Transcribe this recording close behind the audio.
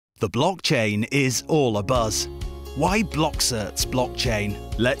The blockchain is all abuzz. Why BlockCerts Blockchain?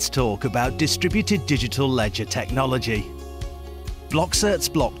 Let's talk about distributed digital ledger technology. BlockCerts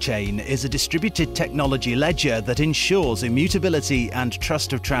Blockchain is a distributed technology ledger that ensures immutability and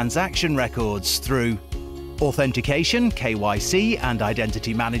trust of transaction records through authentication, KYC, and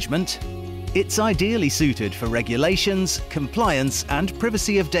identity management. It's ideally suited for regulations, compliance, and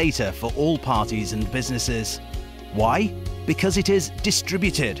privacy of data for all parties and businesses. Why? Because it is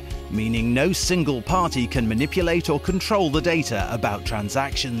distributed, meaning no single party can manipulate or control the data about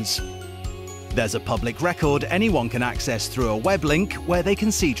transactions. There's a public record anyone can access through a web link where they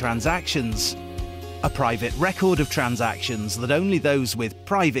can see transactions. A private record of transactions that only those with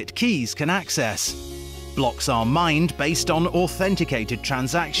private keys can access. Blocks are mined based on authenticated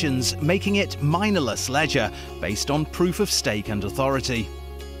transactions, making it minerless ledger based on proof of stake and authority.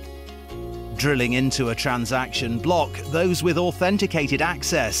 Drilling into a transaction block, those with authenticated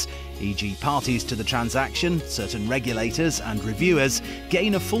access, e.g. parties to the transaction, certain regulators and reviewers,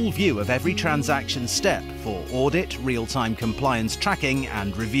 gain a full view of every transaction step for audit, real-time compliance tracking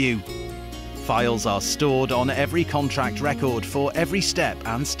and review. Files are stored on every contract record for every step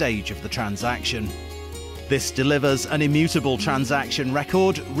and stage of the transaction. This delivers an immutable transaction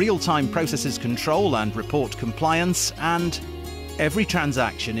record, real-time processes control and report compliance, and every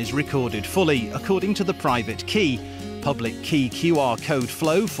transaction is recorded fully according to the private key, public key QR code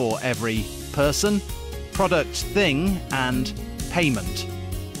flow for every person, product, thing, and payment.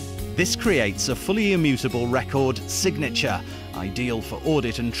 This creates a fully immutable record signature, ideal for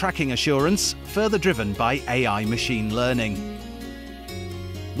audit and tracking assurance, further driven by AI machine learning.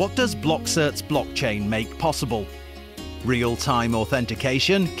 What does BlockCerts Blockchain make possible? Real-time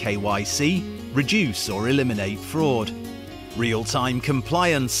authentication, KYC, reduce or eliminate fraud. Real-time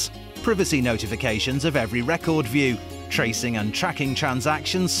compliance, privacy notifications of every record view, tracing and tracking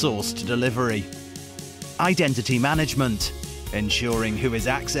transactions source to delivery. Identity management, ensuring who is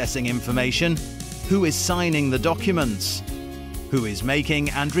accessing information, who is signing the documents, who is making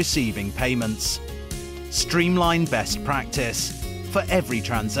and receiving payments. Streamline best practice for every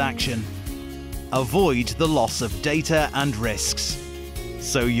transaction. Avoid the loss of data and risks,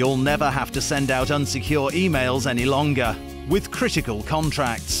 so you'll never have to send out unsecure emails any longer, with critical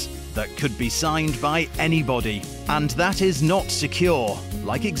contracts that could be signed by anybody. And that is not secure,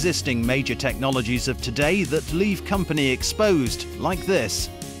 like existing major technologies of today that leave company exposed, like this.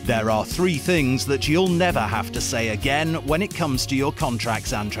 There are 3 things that you'll never have to say again when it comes to your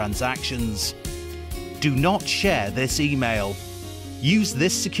contracts and transactions. Do not share this email. Use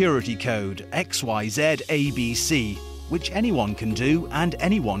this security code XYZABC, which anyone can do and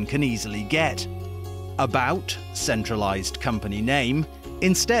anyone can easily get. About, centralized company name.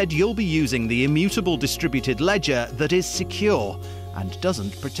 Instead, you'll be using the immutable distributed ledger that is secure and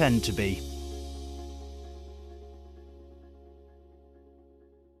doesn't pretend to be.